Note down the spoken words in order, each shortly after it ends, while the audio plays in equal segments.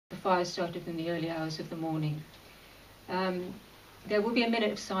fire started in the early hours of the morning. There will be a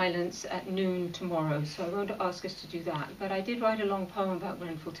minute of silence at noon tomorrow, so I won't ask us to do that. But I did write a long poem about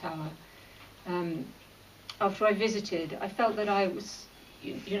Grenfell Tower. After I visited, I felt that I was,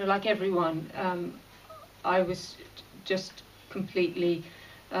 like everyone, I was just completely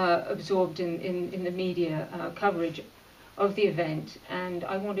absorbed in the media coverage of the event, and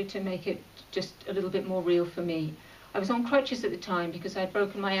I wanted to make it just a little bit more real for me. I was on crutches at the time because I'd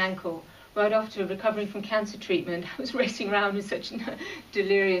broken my ankle. Right after recovering from cancer treatment, I was racing around with such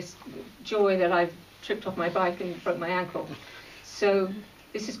delirious joy that I tripped off my bike and broke my ankle. So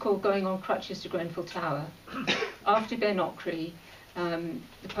this is called Going on Crutches to Grenfell Tower. After Ben Ockrey,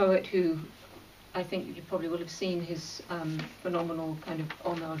 the poet who I think you probably will have seen his phenomenal kind of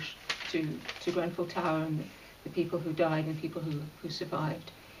homage to Grenfell Tower and the people who died and people who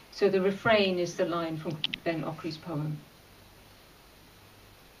survived. So the refrain is the line from Ben Ockrey's poem.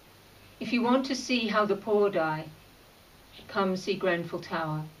 If you want to see how the poor die, come see Grenfell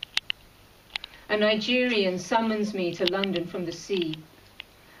Tower. A Nigerian summons me to London from the sea.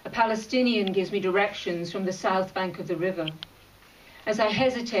 A Palestinian gives me directions from the south bank of the river. As I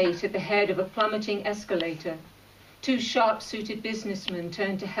hesitate at the head of a plummeting escalator, two sharp-suited businessmen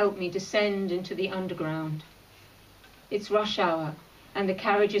turn to help me descend into the underground. It's rush hour, and the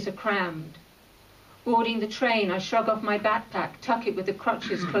carriages are crammed. Boarding the train, I shrug off my backpack, tuck it with the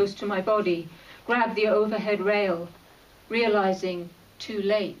crutches close to my body, grab the overhead rail, realizing, too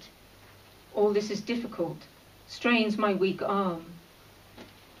late, all this is difficult, strains my weak arm.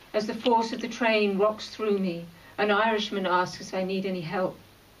 As the force of the train rocks through me, an Irishman asks if I need any help.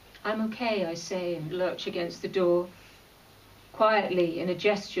 I'm okay, I say, and lurch against the door. Quietly, in a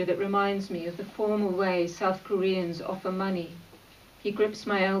gesture that reminds me of the formal way South Koreans offer money, he grips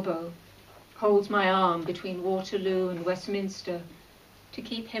my elbow, holds my arm between Waterloo and Westminster to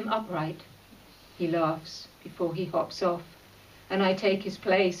keep him upright. He laughs before he hops off, and I take his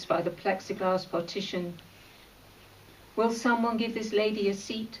place by the plexiglass partition. Will someone give this lady a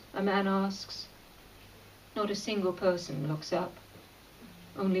seat? A man asks. Not a single person looks up.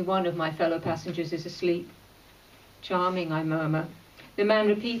 Only one of my fellow passengers is asleep. Charming, I murmur. The man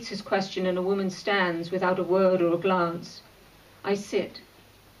repeats his question and a woman stands without a word or a glance. I sit.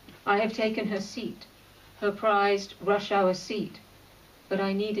 I have taken her seat, her prized rush hour seat, but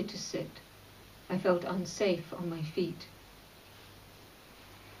I needed to sit. I felt unsafe on my feet.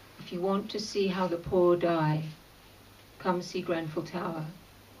 If you want to see how the poor die, come see Grenfell Tower.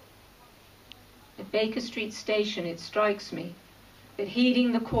 At Baker Street Station, it strikes me that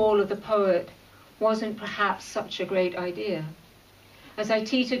heeding the call of the poet wasn't perhaps such a great idea. As I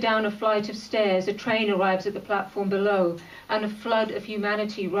teeter down a flight of stairs, a train arrives at the platform below, and a flood of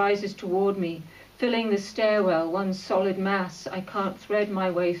humanity rises toward me, filling the stairwell, one solid mass I can't thread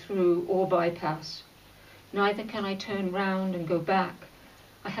my way through or bypass. Neither can I turn round and go back.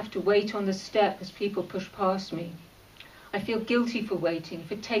 I have to wait on the step as people push past me. I feel guilty for waiting,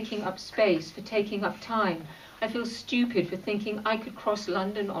 for taking up space, for taking up time. I feel stupid for thinking I could cross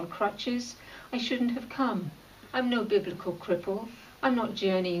London on crutches. I shouldn't have come. I'm no biblical cripple. I'm not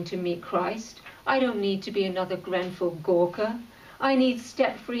journeying to meet Christ. I don't need to be another Grenfell Gawker. I need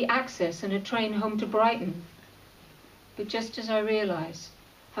step-free access and a train home to Brighton. But just as I realize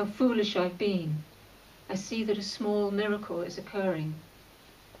how foolish I've been, I see that a small miracle is occurring.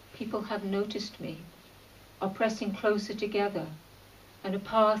 People have noticed me, are pressing closer together, and a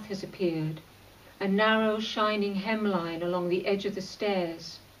path has appeared, a narrow, shining hemline along the edge of the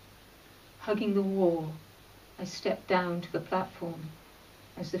stairs. Hugging the wall, I step down to the platform,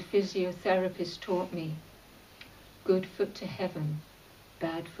 as the physiotherapist taught me. Good foot to heaven,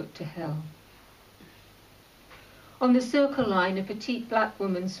 bad foot to hell. On the Circle Line, a petite black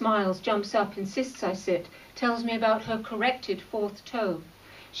woman smiles, jumps up, insists I sit, tells me about her corrected fourth toe.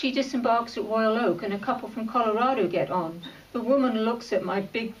 She disembarks at Royal Oak, and a couple from Colorado get on. The woman looks at my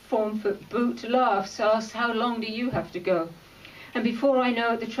big form-foot boot, laughs, asks, how long do you have to go? And before I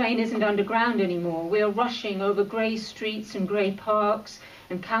know it, the train isn't underground anymore. We are rushing over grey streets and grey parks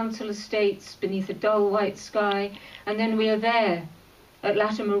and council estates beneath a dull white sky, and then we are there at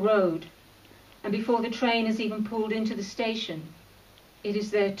Latimer Road. And before the train has even pulled into the station, it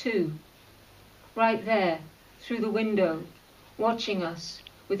is there too. Right there, through the window, watching us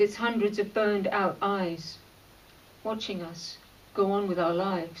with its hundreds of burned out eyes, watching us go on with our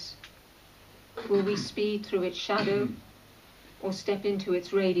lives. Will we speed through its shadow, or step into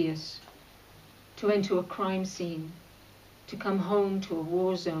its radius, to enter a crime scene, to come home to a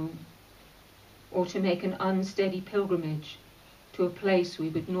war zone, or to make an unsteady pilgrimage to a place we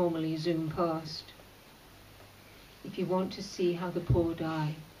would normally zoom past? If you want to see how the poor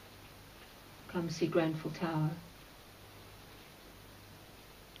die, come see Grenfell Tower.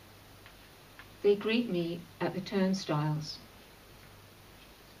 They greet me at the turnstiles.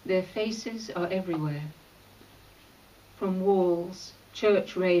 Their faces are everywhere. From walls,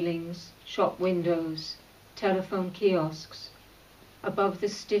 church railings, shop windows, telephone kiosks, above the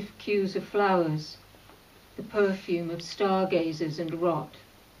stiff queues of flowers, the perfume of stargazers and rot.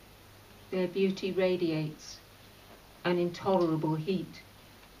 Their beauty radiates an intolerable heat.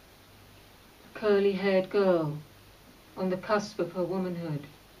 A curly-haired girl on the cusp of her womanhood,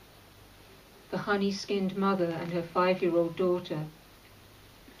 the honey-skinned mother and her 5-year-old daughter,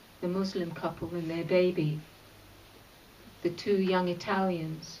 the Muslim couple and their baby, the 2 young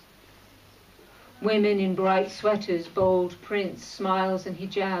Italians, women in bright sweaters, bold prints, smiles and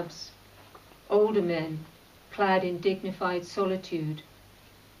hijabs, older men clad in dignified solitude,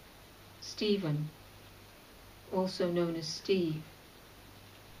 Stephen, also known as Steve,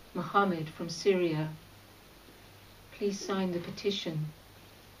 Mohammed from Syria. Please sign the petition.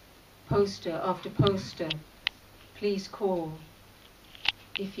 Poster after poster, please call.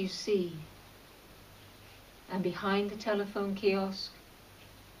 If you see. And behind the telephone kiosk,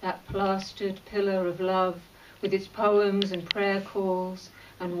 that plastered pillar of love with its poems and prayer calls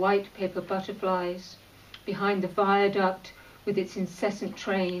and white paper butterflies, behind the viaduct with its incessant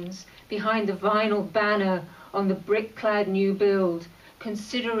trains, behind the vinyl banner on the brick-clad new build,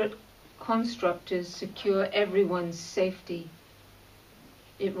 considerate constructors secure everyone's safety.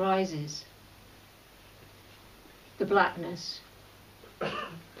 It rises. The blackness.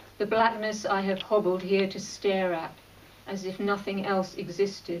 The blackness I have hobbled here to stare at, as if nothing else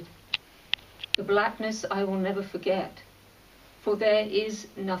existed. The blackness I will never forget, for there is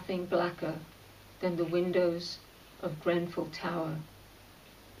nothing blacker than the windows of Grenfell Tower.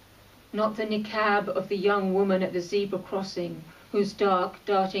 Not the niqab of the young woman at the zebra crossing, whose dark,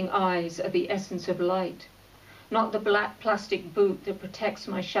 darting eyes are the essence of light. Not the black plastic boot that protects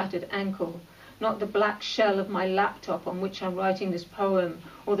my shattered ankle. Not the black shell of my laptop on which I'm writing this poem,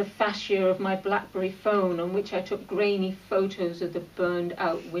 or the fascia of my BlackBerry phone on which I took grainy photos of the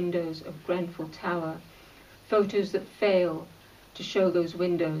burned-out windows of Grenfell Tower. Photos that fail to show those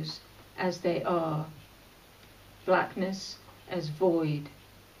windows as they are. Blackness as void,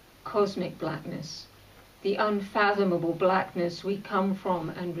 cosmic blackness, the unfathomable blackness we come from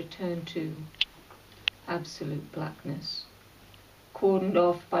and return to. Absolute blackness, cordoned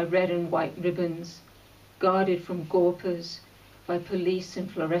off by red and white ribbons, guarded from gawpers, by police in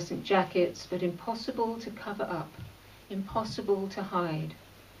fluorescent jackets, but impossible to cover up, impossible to hide,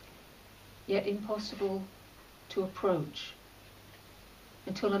 yet impossible to approach,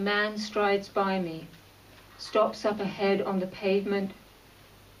 until a man strides by me, stops up ahead on the pavement,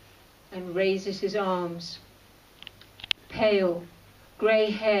 and raises his arms, pale,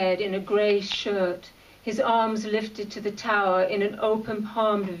 grey-haired in a grey shirt, his arms lifted to the tower in an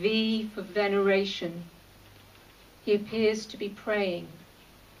open-palmed V for veneration. He appears to be praying,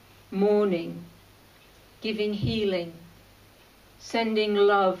 mourning, giving healing, sending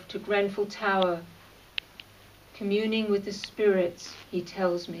love to Grenfell Tower, communing with the spirits, he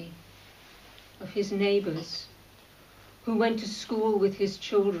tells me, of his neighbours, who went to school with his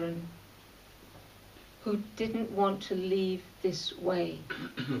children, who didn't want to leave this way,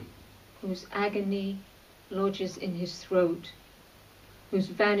 whose agony lodges in his throat, whose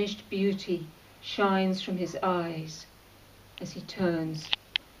vanished beauty shines from his eyes as he turns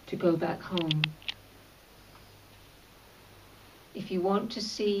to go back home. If you want to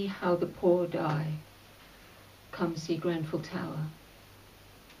see how the poor die, come see Grenfell Tower.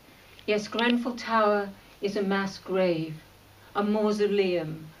 Yes, Grenfell Tower is a mass grave, a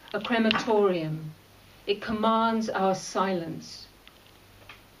mausoleum, a crematorium. It commands our silence.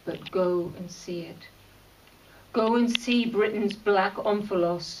 But go and see it. Go and see Britain's black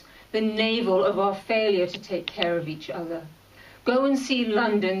omphalos, the navel of our failure to take care of each other. Go and see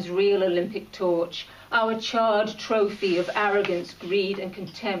London's real Olympic torch, our charred trophy of arrogance, greed and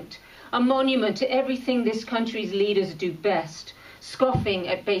contempt, a monument to everything this country's leaders do best, scoffing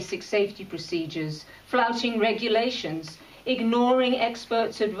at basic safety procedures, flouting regulations, ignoring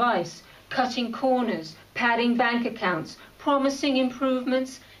experts' advice, cutting corners, padding bank accounts, promising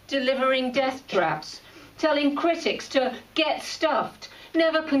improvements, delivering death traps, telling critics to get stuffed,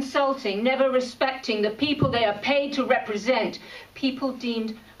 never consulting, never respecting the people they are paid to represent, people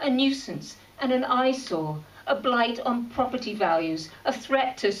deemed a nuisance and an eyesore, a blight on property values, a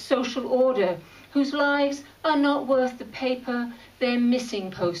threat to social order, whose lives are not worth the paper their missing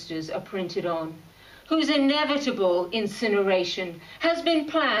posters are printed on, whose inevitable incineration has been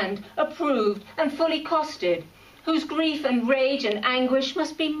planned, approved, and fully costed, whose grief and rage and anguish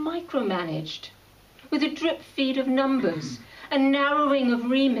must be micromanaged, with a drip feed of numbers, a narrowing of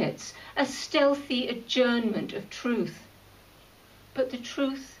remits, a stealthy adjournment of truth. But the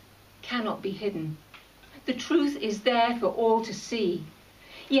truth cannot be hidden. The truth is there for all to see.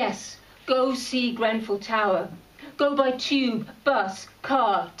 Yes, go see Grenfell Tower. Go by tube, bus,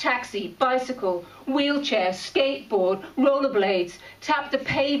 car, taxi, bicycle, wheelchair, skateboard, rollerblades. Tap the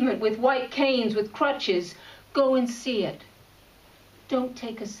pavement with white canes with crutches. Go and see it. Don't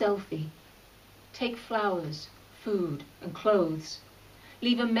take a selfie. Take flowers, food, and clothes.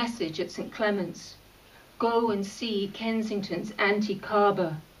 Leave a message at St. Clement's. Go and see Kensington's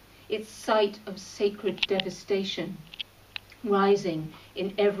anti-Kaaba, its site of sacred devastation, rising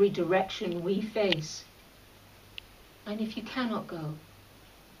in every direction we face. And if you cannot go,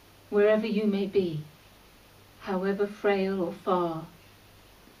 wherever you may be, however frail or far,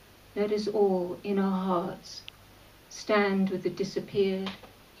 let us all in our hearts stand with the disappeared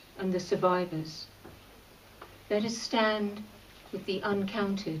and the survivors. Let us stand with the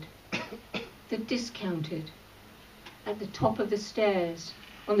uncounted, the discounted, at the top of the stairs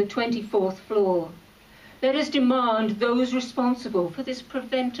on the 24th floor. Let us demand those responsible for this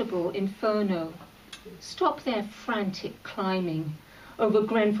preventable inferno stop their frantic climbing over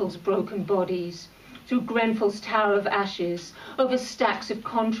Grenfell's broken bodies, through Grenfell's tower of ashes, over stacks of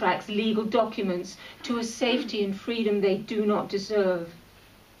contracts, legal documents, to a safety and freedom they do not deserve.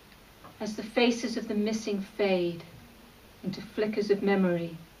 As the faces of the missing fade into flickers of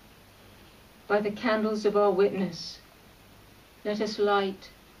memory, by the candles of our witness, let us light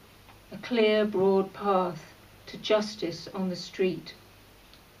a clear, broad path to justice on the street,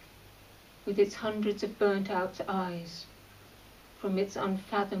 with its hundreds of burnt-out eyes from its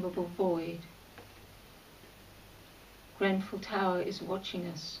unfathomable void. Grenfell Tower is watching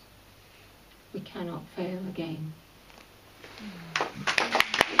us. We cannot fail again.